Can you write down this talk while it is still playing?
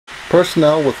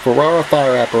personnel with Ferrara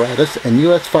fire apparatus and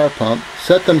U.S. fire pump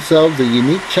set themselves a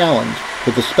unique challenge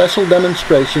with a special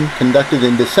demonstration conducted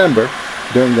in December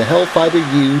during the Hellfighter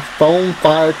U foam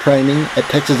fire training at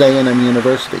Texas A&M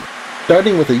University.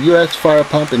 Starting with a U.S. fire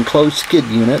pump enclosed skid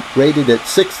unit rated at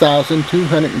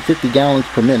 6,250 gallons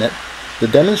per minute, the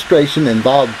demonstration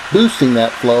involved boosting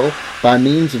that flow by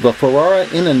means of a Ferrara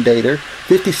Inundator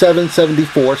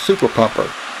 5774 Super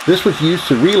Pumper. This was used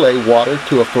to relay water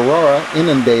to a Ferrara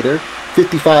Inundator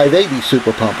 5580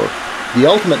 Super Pumper. The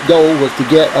ultimate goal was to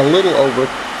get a little over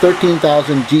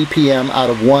 13,000 GPM out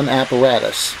of one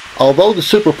apparatus. Although the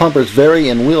Super Pumpers vary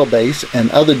in wheelbase and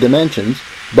other dimensions,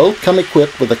 both come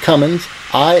equipped with a Cummins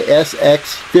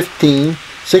ISX-15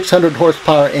 600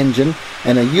 horsepower engine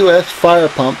and a U.S. fire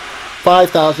pump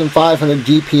 5,500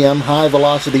 GPM high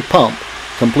velocity pump,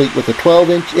 complete with a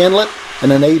 12-inch inlet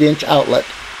and an 8-inch outlet.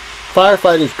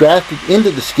 Firefighters drafted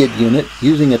into the skid unit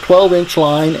using a 12-inch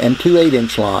line and two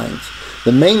 8-inch lines.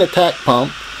 The main attack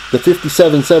pump, the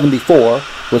 5774,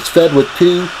 was fed with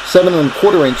two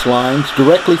 7¼ lines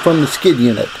directly from the skid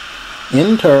unit.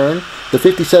 In turn, the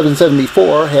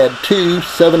 5774 had two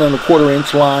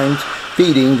 7¼ lines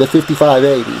feeding the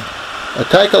 5580. A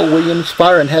Tyco Williams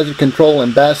Fire and Hazard Control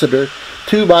Ambassador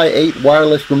 2x8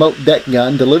 wireless remote deck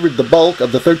gun delivered the bulk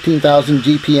of the 13,000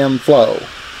 GPM flow.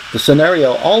 The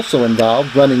scenario also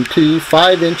involved running two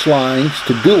 5-inch lines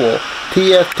to dual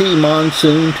TFT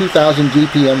Monsoon 2000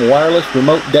 GPM wireless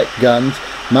remote deck guns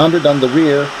mounted on the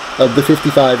rear of the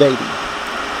 5580.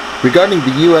 Regarding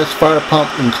the U.S. fire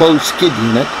pump enclosed skid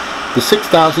unit, the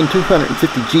 6,250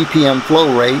 GPM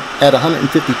flow rate at 150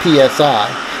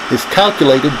 psi is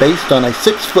calculated based on a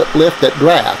 6-foot lift at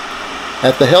draft.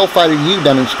 At the Hellfighter U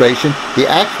demonstration,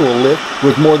 the actual lift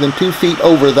was more than 2 feet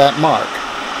over that mark.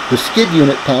 The skid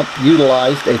unit pump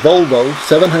utilized a Volvo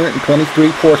 723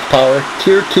 horsepower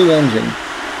Tier 2 engine.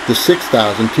 The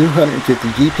 6,250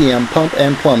 GPM pump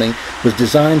and plumbing was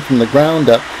designed from the ground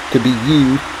up to be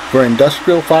used for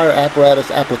industrial fire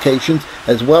apparatus applications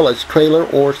as well as trailer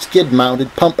or skid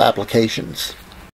mounted pump applications.